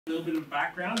A little bit of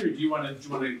background, or do you want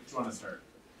to start?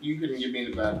 You can give me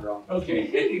the background. Okay,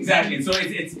 exactly. And so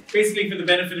it's basically for the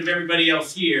benefit of everybody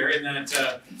else here, in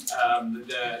that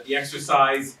the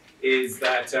exercise is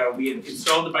that we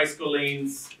installed the bicycle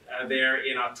lanes there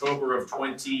in October of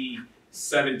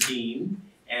 2017,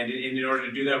 and in order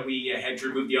to do that, we had to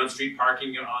remove the on-street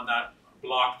parking on that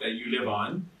block that you live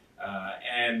on,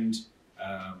 and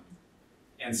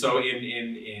so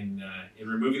in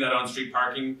removing that on-street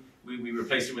parking, we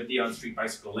replaced it with the on-street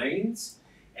bicycle lanes.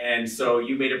 And so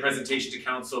you made a presentation to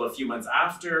council a few months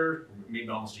after, maybe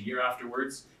almost a year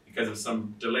afterwards, because of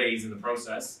some delays in the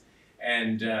process.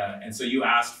 And so you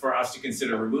asked for us to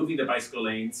consider removing the bicycle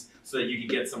lanes so that you could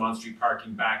get some on-street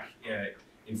parking back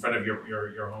in front of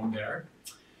your home there.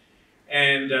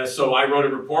 And so I wrote a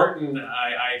report, and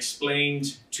I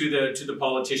explained to the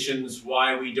politicians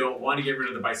why we don't want to get rid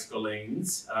of the bicycle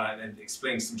lanes, and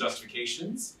explained some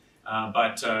justifications.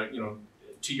 But you know,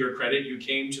 to your credit, you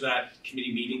came to that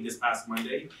committee meeting this past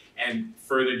Monday and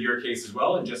furthered your case as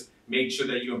well, and just made sure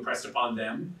that you impressed upon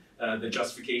them the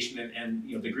justification and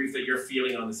you know, the grief that you're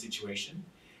feeling on the situation.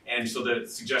 And so the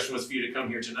suggestion was for you to come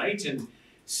here tonight and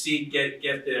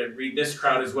read this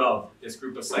crowd as well, this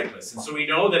group of cyclists. And so we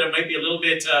know that it might be a little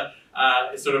bit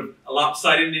sort of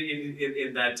lopsided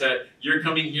in that you're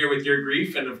coming here with your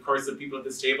grief, and of course the people at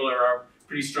this table are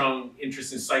pretty strong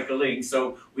interest in cycling.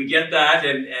 So we get that,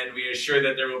 and we assure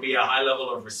that there will be a high level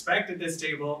of respect at this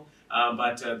table,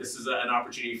 but this is an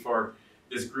opportunity for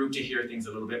this group to hear things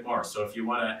a little bit more. So if you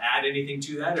want to add anything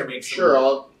to that or make some... Sure,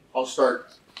 I'll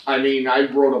start. I mean, I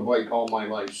rode a bike all my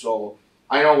life, so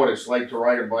I know what it's like to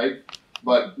ride a bike,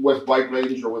 but with bike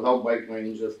lanes or without bike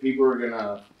lanes, if people are going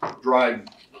to drive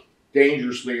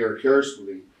dangerously or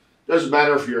carelessly, doesn't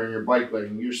matter if you're in your bike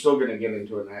lane, you're still going to get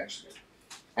into an accident.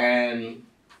 And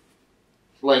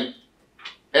like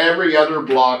every other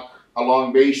block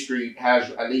along Bay Street has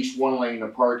at least one lane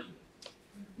of parking.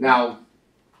 Now,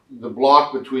 the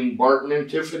block between Barton and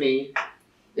Tiffany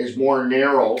is more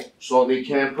narrow, so they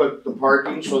can't put the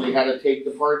parking, so they had to take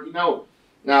the parking out.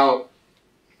 Now,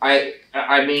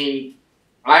 I mean,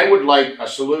 I would like a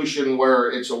solution where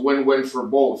it's a win-win for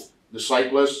both the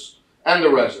cyclists and the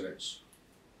residents.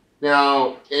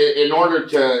 Now, in order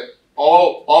to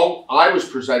all I was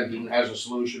presenting as a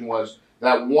solution was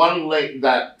that one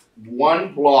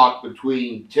block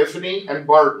between Tiffany and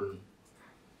Barton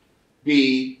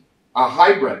be a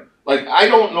hybrid. Like, I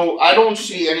don't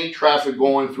see any traffic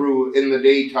going through in the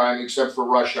daytime except for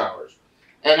rush hours.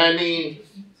 And I mean,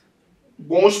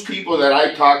 most people that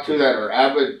I talk to that are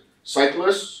avid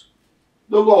cyclists,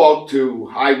 they'll go out to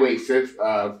Highway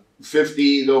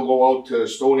 50, they'll go out to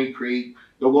Stony Creek,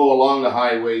 they'll go along the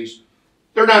highways.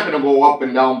 They're not going to go up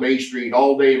and down Bay Street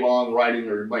all day long riding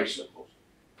their bicycles.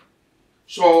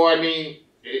 So, I mean,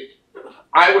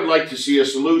 I would like to see a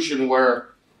solution where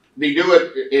they do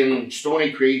it in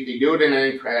Stony Creek, they do it in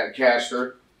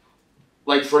Ancaster.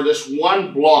 Like for this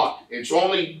one block, it's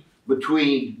only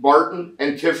between Barton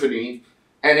and Tiffany,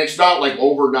 and it's not like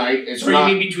overnight. It's Sorry, you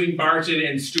mean between Barton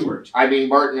and Stewart? I mean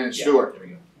Barton and Stewart. There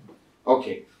we go.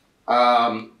 Okay.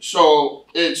 So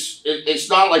it's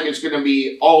not like it's going to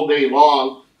be all day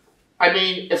long. I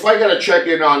mean, if I got to check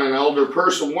in on an elder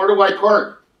person, where do I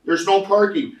park? There's no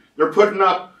parking. They're putting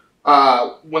up,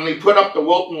 when they put up the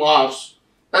Wilton Lofts,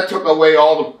 that took away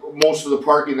most of the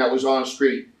parking that was on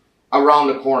street around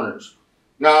the corners.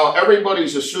 Now,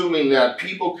 everybody's assuming that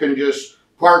people can just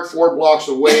park 4 blocks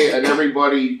away and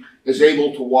everybody is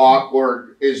able to walk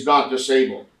or is not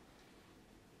disabled.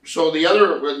 So the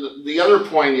other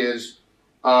point is,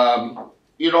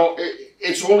 you know,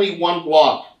 it's only one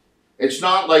block. It's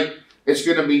not like it's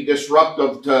going to be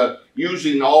disruptive to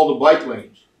using all the bike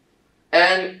lanes.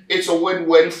 And it's a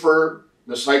win-win for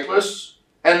the cyclists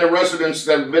and the residents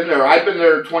that have been there. I've been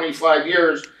there 25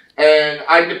 years, and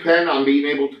I depend on being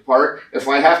able to park. If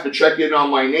I have to check in on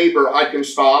my neighbor, I can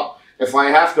stop. If I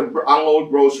have to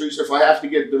unload groceries, if I have to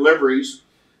get deliveries,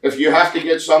 if you have to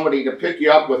get somebody to pick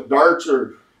you up with darts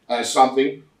or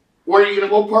something, where are you going to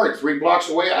go park? 3 blocks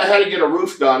away? I had to get a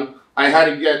roof done. I had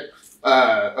to get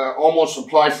almost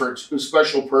apply for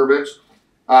special permits.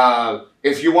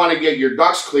 If you want to get your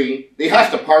ducts clean, they have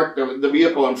to park the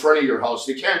vehicle in front of your house.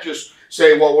 They can't just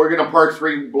say, well, we're going to park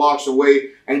 3 blocks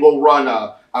away and go run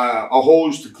a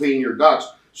hose to clean your ducts.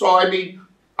 So, I mean,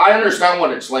 I understand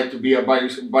what it's like to be a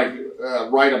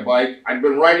ride a bike. I've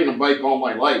been riding a bike all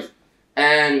my life,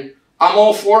 and I'm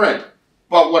all for it.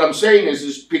 But what I'm saying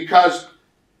is because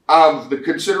of the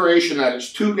consideration that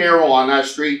it's too narrow on that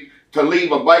street to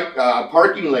leave a bike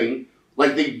parking lane,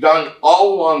 like they've done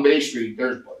all along Bay Street,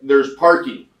 there's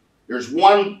parking. There's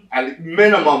at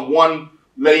minimum one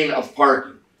lane of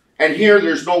parking. And here,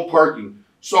 there's no parking.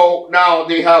 So now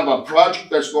they have a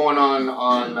project that's going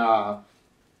on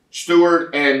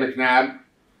Stewart and McNabb.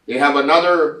 They have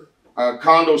another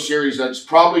condo series that's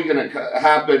probably going to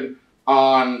happen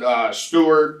on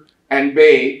Stewart and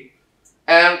Bay.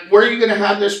 And where are you going to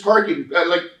have this parking?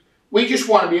 Like, we just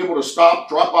want to be able to stop,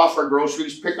 drop off our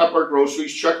groceries, pick up our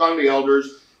groceries, check on the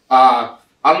elders,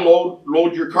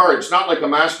 load your car. It's not like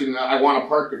I'm asking, I want to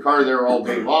park the car there all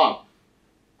day long.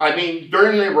 I mean,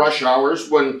 during the rush hours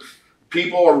when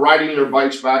people are riding their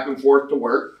bikes back and forth to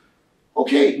work,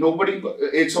 okay,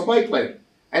 it's a bike lane.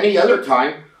 Any other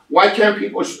time, why can't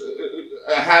people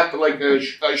have like a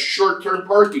short-term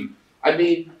parking? I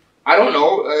mean, I don't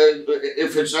know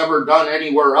if it's ever done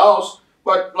anywhere else,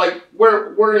 but like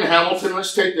we're in Hamilton,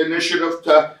 let's take the initiative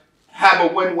to have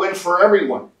a win-win for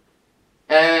everyone.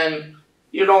 And,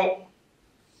 you know,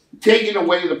 taking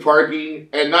away the parking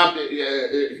and not,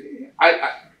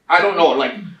 I don't know,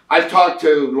 like I've talked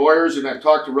to lawyers and I've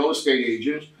talked to real estate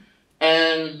agents,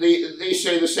 and they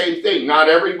say the same thing. Not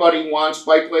everybody wants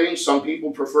bike lanes. Some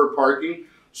people prefer parking.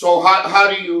 So how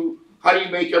do you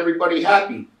make everybody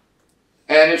happy?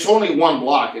 And it's only one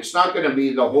block. It's not going to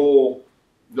be the whole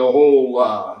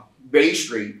Bay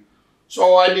Street.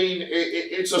 So I mean,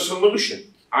 it's a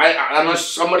solution. Unless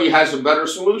somebody has a better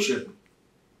solution.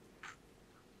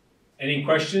 Any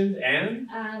questions,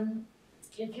 Anne?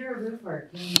 If you're a roofer,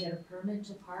 can you get a permit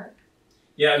to park?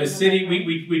 Yeah, the city,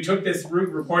 we took this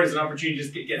report as an opportunity to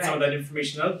just get some of that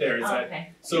information out there.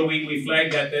 So we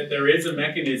flagged that there is a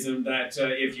mechanism that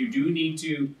if you do need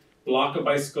to block a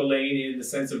bicycle lane in the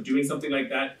sense of doing something like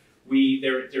that,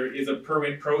 there is a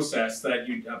permit process that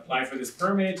you apply for this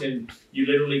permit, and you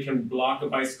literally can block a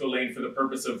bicycle lane for the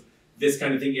purpose of this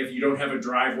kind of thing if you don't have a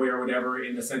driveway or whatever,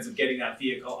 in the sense of getting that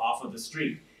vehicle off of the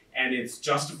street. And it's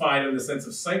justified in the sense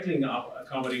of cycling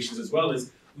accommodations as well,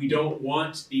 as we don't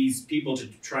want these people to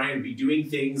try and be doing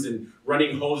things and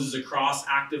running hoses across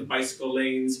active bicycle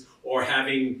lanes, or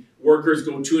having workers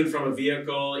go to and from a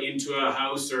vehicle into a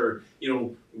house, or, you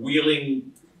know,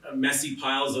 wheeling messy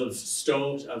piles of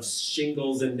stone, of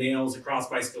shingles and nails across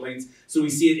bicycle lanes. So we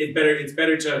see it's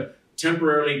better to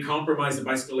temporarily compromise the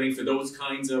bicycle lane for those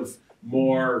kinds of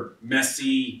more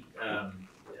messy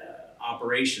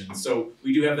operations. So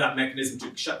we do have that mechanism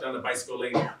to shut down the bicycle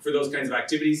lane for those kinds of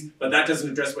activities, but that doesn't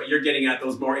address what you're getting at,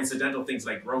 those more incidental things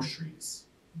like groceries.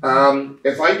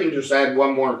 If I can just add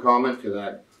one more comment to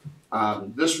that.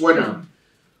 This winter,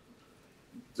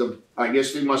 I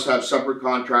guess they must have separate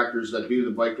contractors that do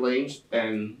the bike lanes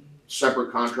and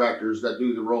separate contractors that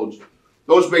do the roads.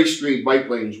 Those Bay Street bike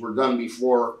lanes were done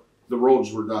before the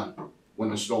roads were done, when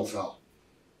the snow fell.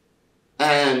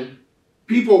 And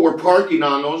people were parking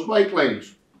on those bike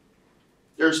lanes.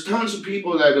 There's tons of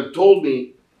people that have told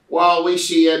me, well, we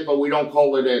see it, but we don't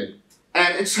call it in.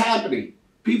 And it's happening.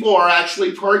 People are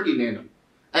actually parking in them.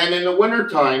 And in the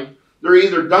wintertime, they're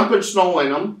either dumping snow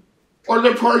in them or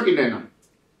they're parking in them.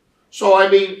 So, I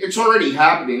mean, it's already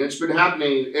happening. It's been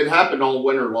happening. It happened all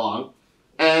winter long.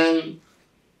 And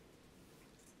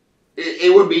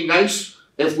it would be nice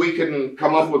if we can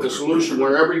come up with a solution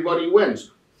where everybody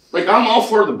wins. Like, I'm all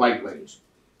for the bike lanes.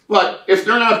 But if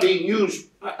they're not being used,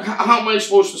 how am I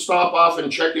supposed to stop off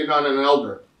and check in on an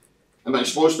elder? Am I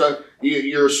supposed to,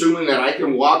 you're assuming that I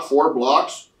can walk 4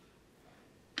 blocks?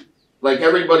 Like,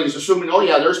 everybody's assuming, oh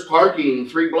yeah, there's parking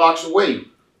 3 blocks away.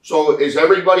 So is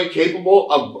everybody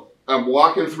capable of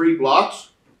walking 3 blocks?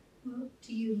 Well,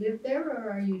 do you live there,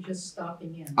 or are you just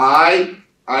stopping in? I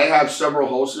have several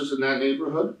houses in that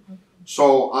neighborhood. Okay.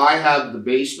 So I have the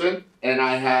basement, and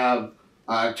I have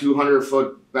a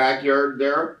 200-foot backyard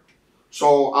there.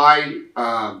 So I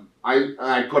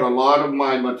put a lot of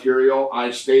my material,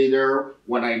 I stay there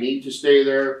when I need to stay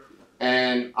there,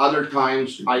 and other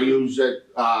times I use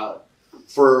it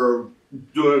for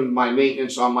doing my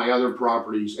maintenance on my other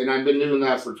properties. And I've been doing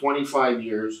that for 25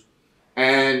 years,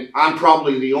 and I'm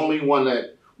probably the only one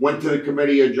that went to the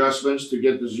committee adjustments to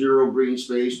get the 0 green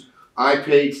space. I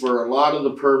paid for a lot of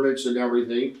the permits and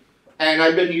everything, and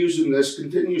I've been using this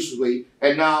continuously.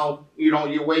 And now, you know,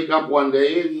 you wake up one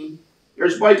day and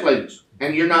there's bike lanes,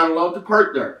 and you're not allowed to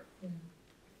park there. Yeah.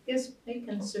 I guess my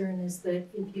concern is that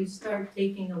if you start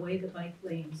taking away the bike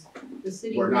lanes, the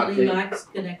city really lacks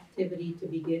connectivity to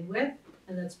begin with,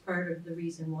 and that's part of the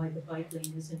reason why the bike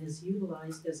lane isn't as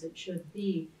utilized as it should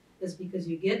be, is because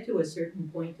you get to a certain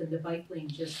point and the bike lane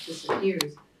just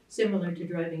disappears, similar to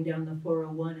driving down the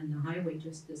 401 and the highway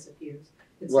just disappears.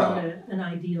 It's not an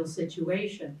ideal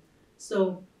situation.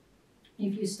 So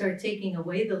if you start taking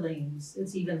away the lanes,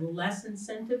 it's even less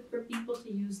incentive for people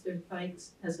to use their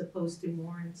bikes as opposed to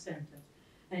more incentive.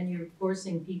 and you're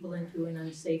forcing people into an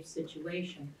unsafe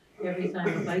situation. Every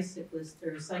time a bicyclist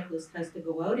or a cyclist has to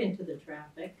go out into the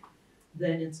traffic,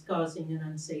 then it's causing an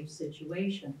unsafe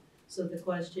situation. So the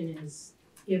question is,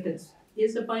 if it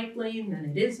is a bike lane,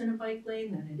 then it isn't a bike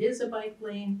lane, then it is a bike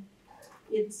lane.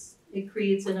 It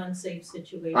creates an unsafe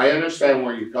situation. I understand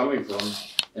where you're coming from,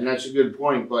 and that's a good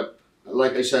point, but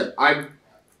like I said, I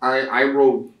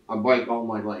rode a bike all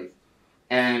my life.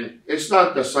 And it's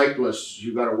not the cyclists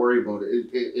you gotta worry about,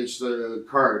 it's the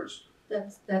cars.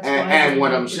 That's why. And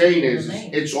what I'm saying is,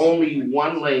 it's only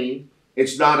one lane,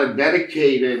 it's not a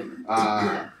dedicated,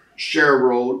 share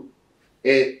road.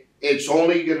 It's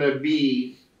only gonna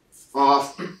be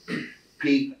off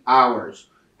peak hours.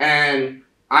 And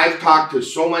I've talked to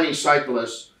so many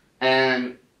cyclists,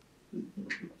 and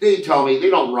they tell me they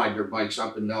don't ride their bikes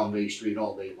up and down Bay Street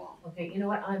all day long. Okay, you know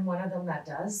what, I'm one of them that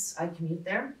does, I commute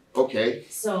there. Okay,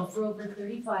 So for over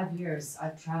 35 years,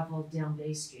 I've traveled down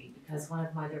Bay Street because one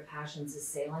of my other passions is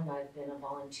sailing. I've been a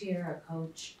volunteer, a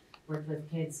coach, worked with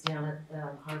kids down at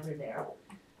the harbor there.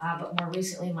 But more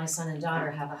recently, my son and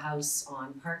daughter have a house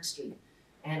on Park Street,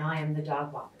 and I am the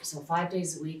dog walker. So 5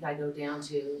 days a week, I go down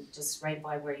to just right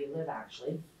by where you live,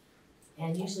 actually.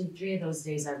 And usually 3 of those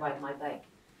days, I ride my bike.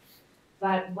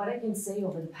 But what I can say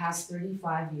over the past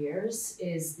 35 years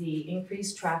is the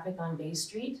increased traffic on Bay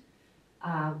Street.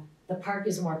 The park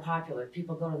is more popular.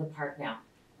 People go to the park now.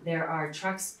 There are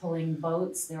trucks pulling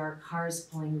boats. There are cars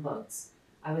pulling boats.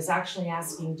 I was actually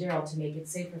asking Daryl to make it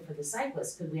safer for the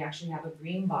cyclists. Could we actually have a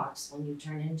green box when you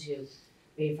turn into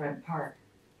Bayfront Park?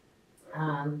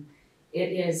 It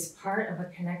is part of a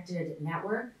connected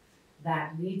network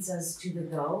that leads us to the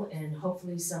go, and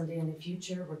hopefully someday in the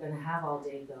future we're going to have all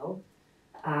day go.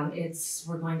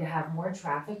 We're going to have more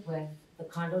traffic with the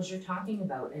condos you're talking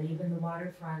about, and even the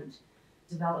waterfront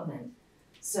development.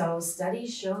 So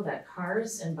studies show that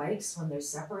cars and bikes, when they're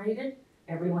separated,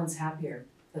 everyone's happier.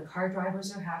 The car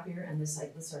drivers are happier and the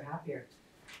cyclists are happier.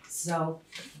 So,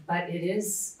 but it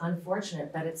is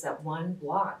unfortunate that it's that one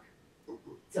block.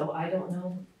 So I don't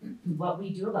know what we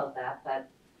do about that, but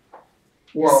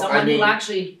someone who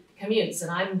actually commutes,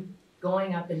 and I'm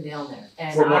going up and down there,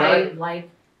 and I like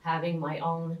having my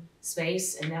own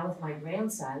space, and now with my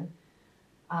grandson,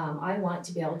 I want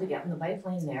to be able to get in the bike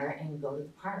lane there and go to the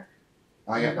park.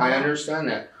 I understand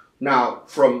that. Now,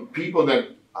 from people that,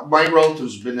 my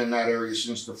relative's been in that area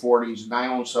since the 40s, and I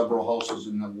own several houses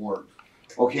in the ward.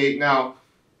 Okay, now,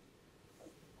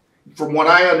 from what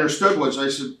I understood was, I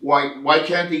said, why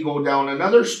can't they go down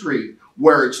another street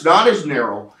where it's not as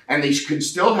narrow, and they can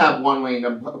still have one lane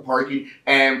of parking?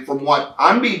 And from what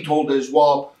I'm being told is,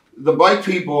 well, the bike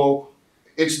people,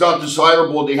 it's not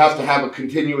desirable, they have to have a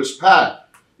continuous path.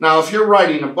 Now, if you're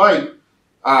riding a bike,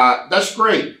 that's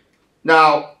great.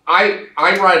 Now, I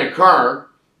ride a car,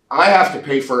 I have to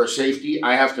pay for a safety,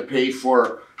 I have to pay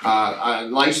for a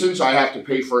license, I have to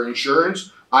pay for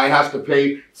insurance, I have to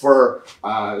pay for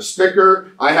a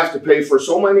sticker, I have to pay for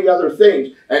so many other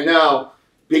things. And now,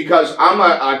 because I'm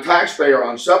a taxpayer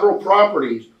on several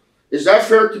properties, is that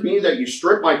fair to me that you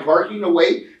strip my parking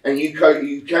away and you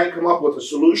can't come up with a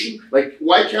solution? Like,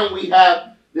 why can't we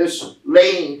have this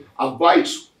lane of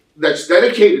bikes that's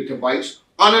dedicated to bikes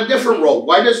on a different road?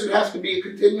 Why does it have to be a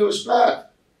continuous path?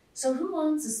 So who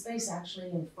owns the space actually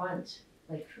in front?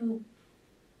 Like who?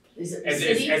 Is it the As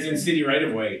city? in city right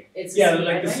of way. It's Yeah, city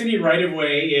like right the away? city right of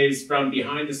way is from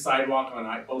behind the sidewalk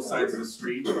on both sides of the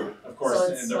street, of course, So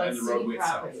and it's the roadway city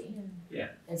itself. property. Yeah.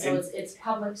 And so it's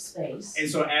public space. And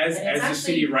so as And it's the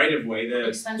city actually right of way, the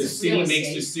expensive city real makes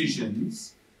estate.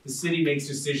 decisions. The city makes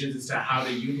decisions as to how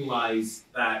to utilize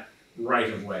that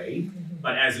right of way.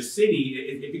 But as a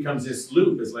city, it becomes this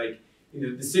loop. It's like, you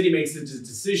know, the city makes the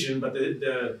decision, but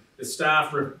the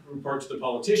staff report to the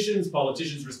politicians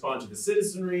respond to the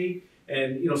citizenry,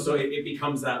 and you know, so it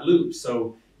becomes that loop.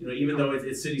 So you know, even though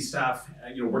it's city staff,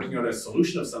 you know, working on a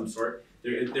solution of some sort,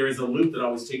 there is a loop that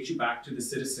always takes you back to the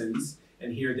citizens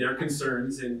and hear their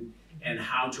concerns and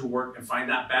how to work and find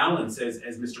that balance, as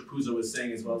Mr. Puzzo was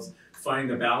saying, as well as find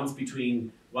the balance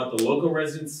between what the local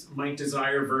residents might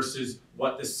desire versus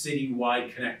what the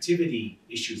citywide connectivity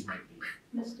issues might be.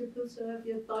 Mr. Puzzo, have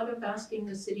you thought of asking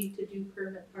the city to do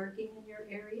permit parking in your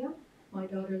area? My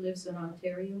daughter lives on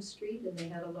Ontario Street, and they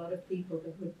had a lot of people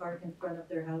that would park in front of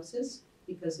their houses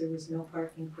because there was no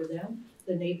parking for them.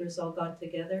 The neighbors all got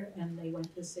together and they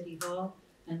went to City Hall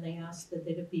and they asked that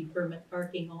it be permit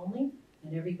parking only.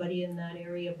 And everybody in that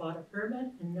area bought a permit,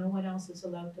 and no one else is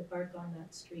allowed to park on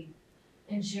that street.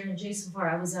 And Sharon, Jason Farr,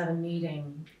 I was at a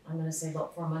meeting, I'm gonna say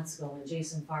about 4 months ago, when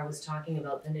Jason Farr was talking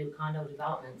about the new condo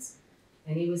developments.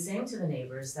 And he was saying to the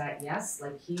neighbors that yes,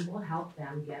 like he will help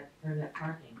them get permit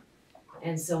parking.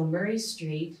 And so Murray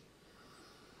Street,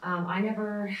 I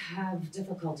never have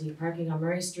difficulty parking on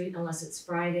Murray Street unless it's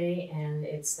Friday and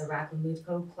it's the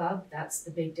Racklamoothco Club. That's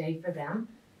the big day for them.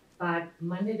 But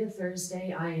Monday to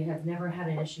Thursday, I have never had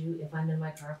an issue if I'm in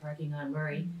my car parking on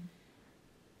Murray.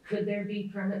 Could there be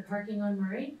permit parking on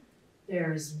Murray?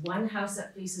 There's one house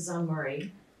that faces on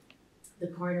Murray, the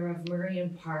corner of Murray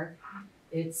and Park.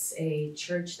 It's a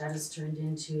church that is turned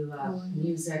into a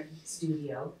music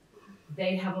studio.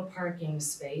 They have a parking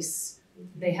space.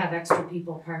 They have extra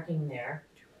people parking there.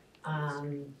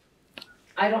 I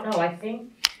don't know, I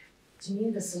think, to me,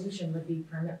 the solution would be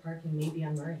permit parking maybe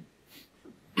on Murray.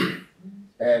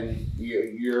 And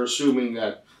you're assuming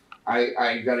that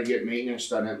I gotta get maintenance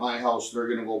done at my house, they're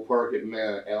gonna go park it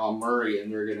on Murray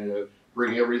and they're gonna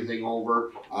bring everything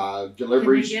over,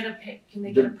 deliveries. Can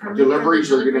they get a permit Deliveries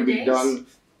for the are gonna be days? done,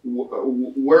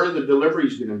 where are the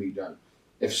deliveries gonna be done?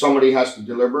 If somebody has to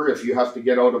deliver, if you have to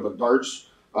get out of a darts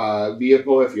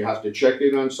vehicle, if you have to check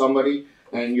in on somebody,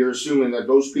 and you're assuming that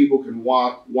those people can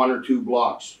walk 1 or 2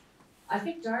 blocks. I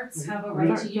think darts have a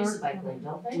right to use a bike lane,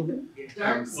 don't they?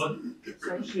 Darts. And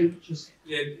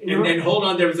hold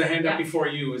on, there was a hand up before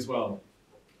you as well.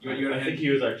 You had a I hand? think he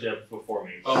was actually up before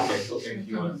me. Okay,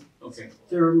 he was, okay.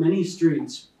 There are many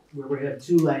streets where we have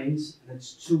 2 lanes and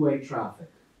it's 2-way traffic.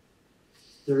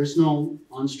 There is no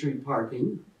on-street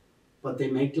parking, but they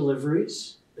make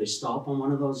deliveries, they stop on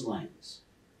one of those lanes.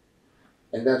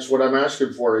 And that's what I'm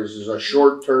asking for is a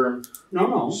short term.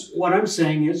 No, what I'm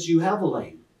saying is you have a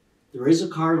lane. There is a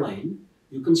car lane,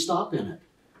 you can stop in it.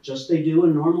 Just as they do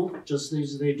in a normal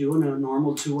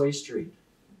 2-way street.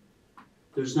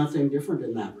 There's nothing different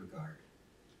in that regard.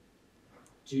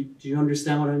 Do you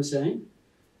understand what I'm saying?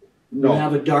 No. You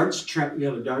have a darts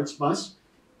bus.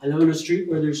 I live in a street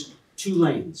where there's 2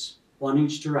 lanes, one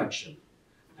each direction.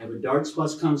 I have a darts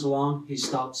bus comes along, he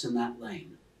stops in that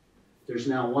lane. There's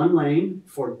now 1 lane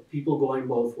for people going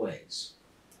both ways.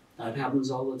 That happens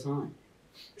all the time.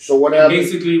 So what And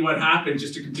happens? basically what happened,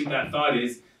 just to complete that thought,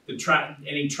 is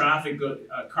any traffic,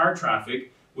 car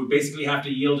traffic would basically have to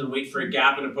yield and wait for a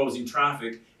gap in opposing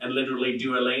traffic and literally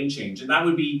do a lane change. And that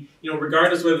would be,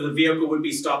 regardless whether the vehicle would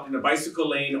be stopped in a bicycle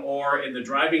lane or in the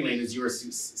driving lane, as you were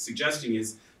suggesting,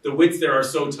 is the widths there are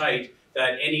so tight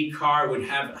that any car would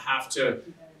have to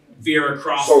veer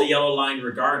across the yellow line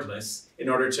regardless in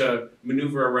order to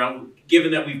maneuver around,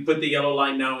 given that we've put the yellow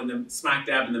line now in the smack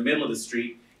dab in the middle of the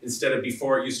street instead of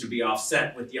before it used to be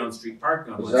offset with the on-street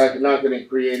parking. Is that not gonna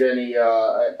create any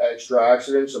extra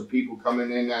accidents of people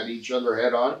coming in at each other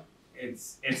head on?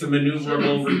 It's a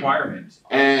maneuverable requirement.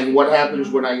 And what happens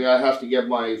when I have to get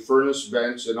my furnace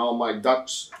vents and all my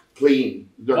ducts clean?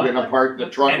 They're gonna park the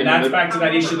truck in And the that's middle. back to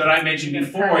that issue that I mentioned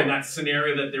before, in that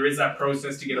scenario that there is that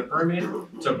process to get a permit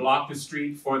to block the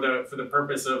street for the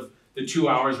purpose of the 2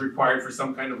 hours required for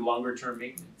some kind of longer term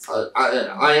maintenance.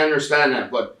 I understand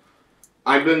that, but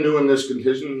I've been doing this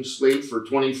continuously for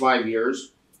 25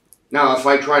 years. Now, if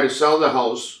I try to sell the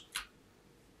house,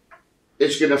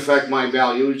 it's gonna affect my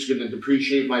value, it's gonna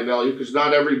depreciate my value, because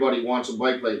not everybody wants a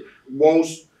bike lane.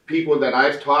 Most people that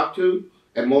I've talked to,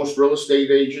 and most real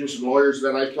estate agents and lawyers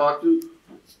that I've talked to,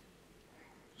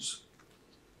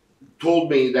 told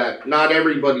me that not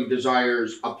everybody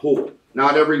desires a pool.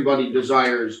 Not everybody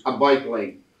desires a bike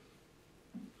lane.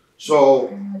 So,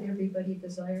 Not everybody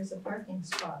desires a parking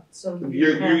spot, so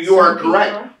you are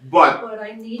correct, but But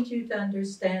I need you to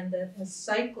understand that as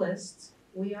cyclists,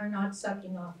 we are not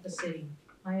sucking off the city.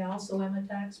 I also am a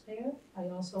taxpayer, I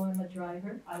also am a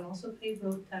driver, I also pay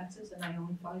road taxes, and I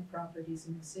own 5 properties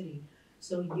in the city.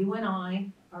 So you and I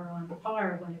are on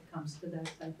par when it comes to that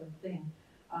type of thing.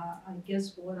 I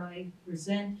guess what I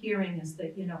resent hearing is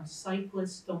that,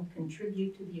 cyclists don't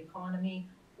contribute to the economy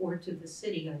or to the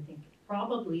city. I think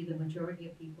probably the majority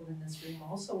of people in this room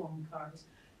also own cars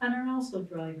and are also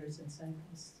drivers and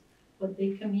cyclists. But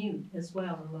they commute as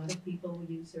well. A lot of people will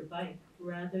use their bike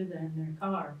rather than their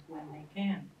car when they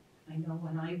can. I know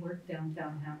when I worked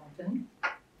downtown Hamilton,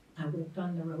 I worked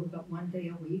on the road but 1 day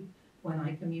a week. When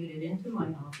I commuted into my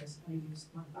office, I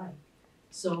used my bike.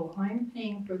 So I'm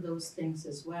paying for those things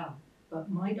as well. But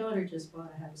my daughter just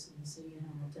bought a house in the city of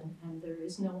Hamilton, and there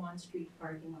is no on-street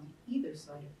parking on either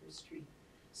side of her street.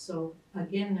 So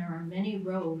again, there are many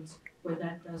roads where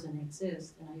that doesn't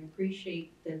exist, and I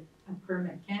appreciate that a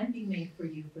permit can be made for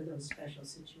you for those special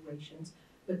situations.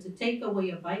 But to take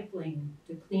away a bike lane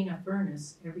to clean a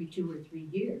furnace every 2 or 3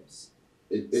 years.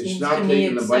 it's Seems not to me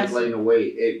taking the bike excessive. lane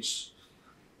away,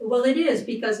 Well, it is,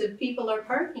 because if people are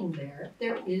parking there,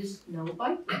 there is no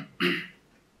bike lane.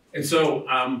 And so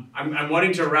I'm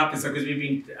wanting to wrap this up because we've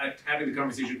been having the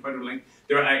conversation quite a length.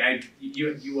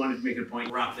 You wanted to make a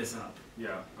point, wrap this up.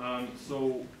 Yeah,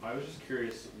 so I was just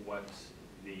curious what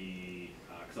the,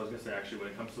 because I was gonna say actually when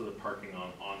it comes to the parking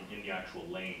in the actual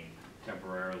lane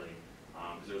temporarily,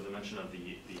 because there was a mention of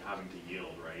the having to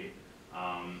yield, right?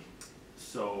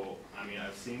 So, I mean,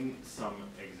 I've seen some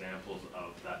examples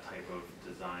of that type of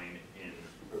design in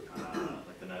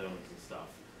like the Netherlands and stuff.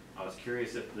 I was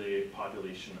curious if the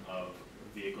population of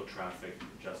vehicle traffic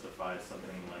justifies something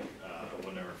like a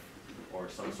Winnerf or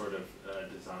some sort of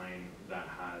design that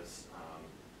has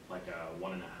like a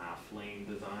 1.5 lane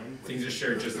design. Things are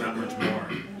shared just that much more.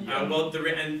 Yeah. Well,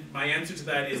 and my answer to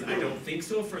that is I don't think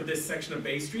so for this section of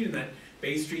Bay Street, and that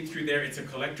Bay Street through there, it's a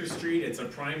collector street, it's a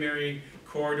primary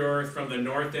corridor from the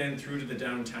north end through to the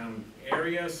downtown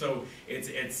area, so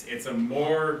it's a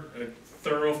more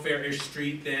thoroughfare-ish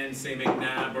street than say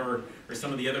McNabb or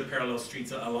some of the other parallel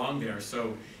streets along there.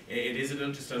 So it is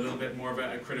just a little bit more of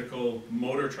a critical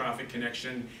motor traffic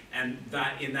connection, and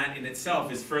that in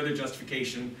itself is further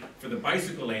justification for the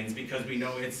bicycle lanes because we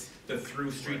know it's the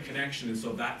through street connection, and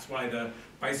so that's why the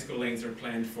bicycle lanes are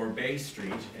planned for Bay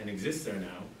Street and exist there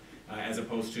now, as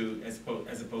opposed to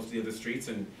the other streets.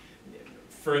 And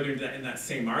further in that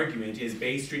same argument is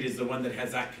Bay Street is the one that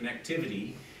has that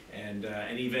connectivity and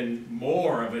even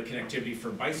more of a connectivity for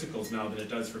bicycles now than it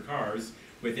does for cars,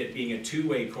 with it being a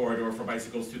two-way corridor for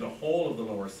bicycles through the whole of the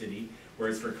lower city,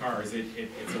 whereas for cars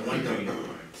it's a one-way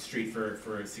street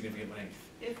for a significant length.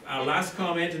 Last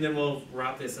comment and then we'll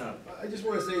wrap this up. I just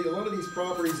want to say a lot of these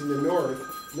properties in the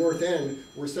north end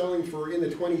were selling for in the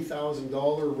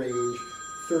 $20,000 range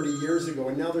 30 years ago,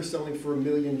 and now they're selling for $1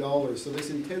 million. So this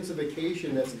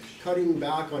intensification that's cutting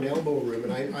back on elbow room,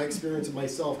 and I experience it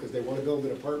myself because they want to build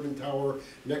an apartment tower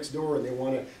next door and they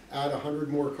want to add 100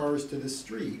 more cars to the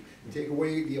street and take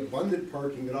away the abundant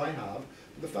parking that I have.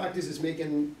 But the fact is, it's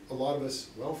making a lot of us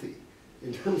wealthy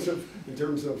in terms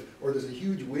of, or there's a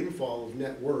huge windfall of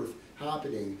net worth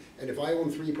happening. And if I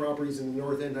own 3 properties in the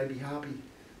north end, I'd be happy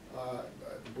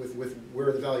with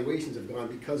where the valuations have gone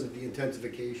because of the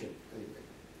intensification. Anyway.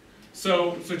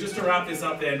 So just to wrap this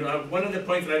up then, one of the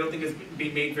points that I don't think has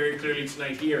been made very clearly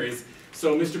tonight here is,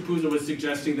 so Mr. Puzzo was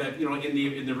suggesting that, you know,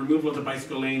 in the removal of the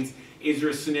bicycle lanes, is there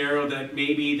a scenario that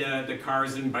maybe the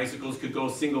cars and bicycles could go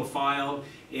single file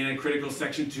in a critical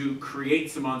section to create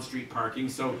some on-street parking?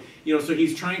 So, you know, so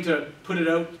he's trying to put it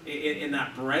out in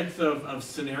that breadth of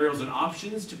scenarios and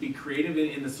options to be creative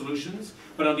in the solutions.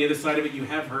 But on the other side of it, you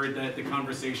have heard the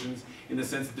conversations in the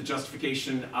sense that the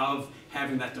justification of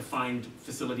having that defined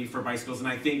facility for bicycles. And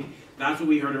I think that's what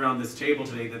we heard around this table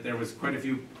today, that there was quite a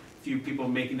few people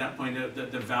making that point out,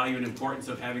 the value and importance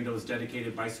of having those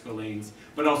dedicated bicycle lanes,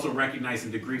 but also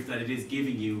recognizing the grief that it is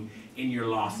giving you in your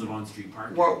loss of on-street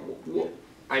parking. Well,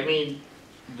 I mean,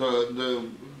 the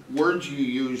words you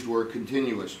used were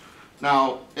continuous.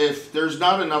 Now, if there's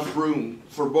not enough room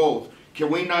for both,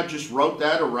 can we not just route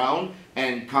that around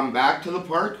and come back to the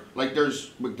park? Like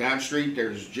there's McNabb Street,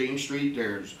 there's James Street,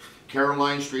 there's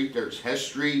Caroline Street, there's Hess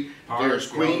Street, there's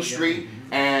Queen Street,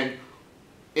 and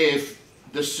if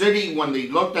the city, when they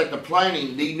looked at the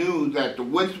planning, they knew that the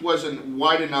width wasn't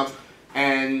wide enough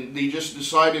and they just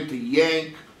decided to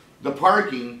yank the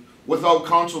parking without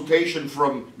consultation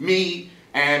from me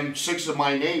and 6 of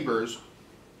my neighbors.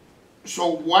 So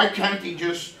why can't they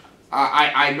just,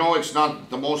 I know it's not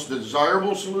the most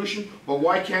desirable solution, but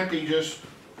why can't they just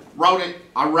route it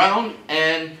around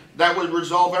and that would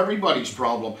resolve everybody's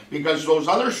problem? Because those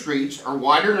other streets are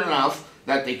wider enough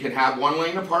that they could have 1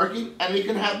 lane of parking and they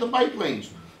can have the bike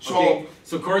lanes. So, okay,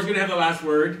 so Cora's gonna have the last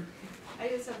word. I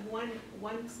just have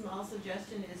one small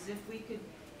suggestion is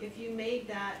if you made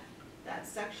that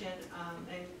section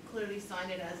and clearly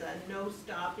sign it as a no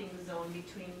stopping zone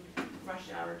between rush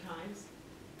hour times,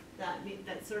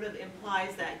 that sort of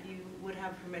implies that you would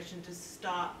have permission to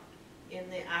stop in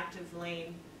the active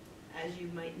lane as you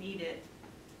might need it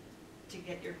to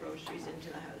get your groceries into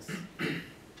the house.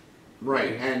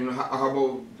 right, and how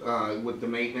about with the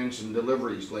maintenance and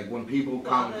deliveries, like when people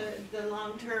come? Well, the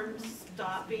long-term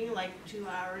stopping, like 2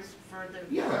 hours for the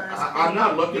Yeah, I'm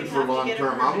not looking for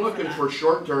long-term, I'm looking for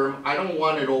short-term. I don't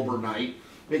want it overnight,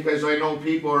 because I know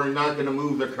people are not gonna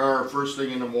move the car first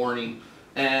thing in the morning,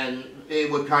 and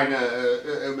it would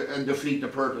kinda defeat the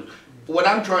purpose. What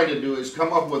I'm trying to do is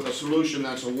come up with a solution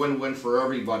that's a win-win for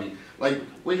everybody. Like,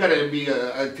 we gotta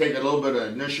take a little bit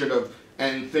of initiative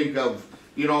and think of,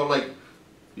 you know, like,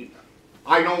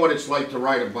 I know what it's like to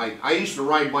ride a bike. I used to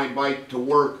ride my bike to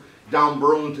work down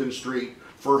Burlington Street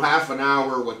for half an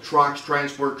hour with trucks,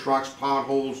 transport trucks,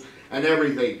 potholes, and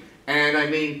everything. And I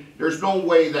mean, there's no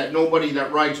way that nobody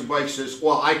that rides a bike says,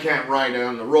 well, I can't ride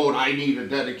on the road, I need a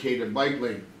dedicated bike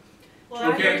lane.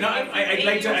 Well, Okay, no, if I'd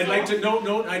you're like to, 8 I'd like to, years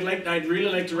old- I'd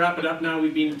really like to wrap it up now.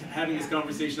 We've been having this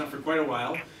conversation up for quite a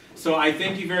while. So I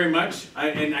thank you very much,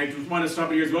 and I just want to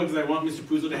stop it here as well because I want Mr.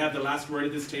 Puzzo to have the last word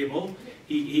at this table.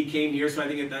 He came here, so I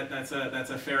think that's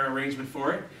a fair arrangement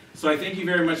for it. So I thank you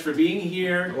very much for being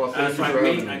here. Well, thank you So for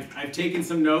having me. I've taken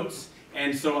some notes,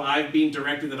 and so I've been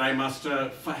directed that I must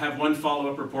have one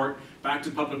follow-up report back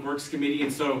to Public Works Committee,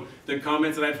 and so the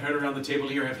comments that I've heard around the table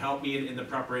here have helped me in the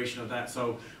preparation of that.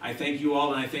 So I thank you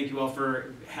all, and I thank you all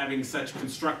for having such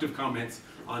constructive comments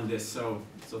on this. So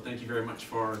thank you very much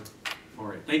for it.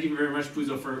 Thank you very much,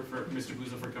 Puzzo, for Mr.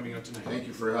 Puzzo, for coming out tonight. Thank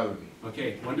you for having me.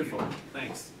 Okay, wonderful.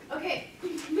 Thanks. Okay,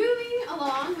 moving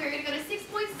along, we're gonna go to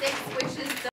 6.6, which is the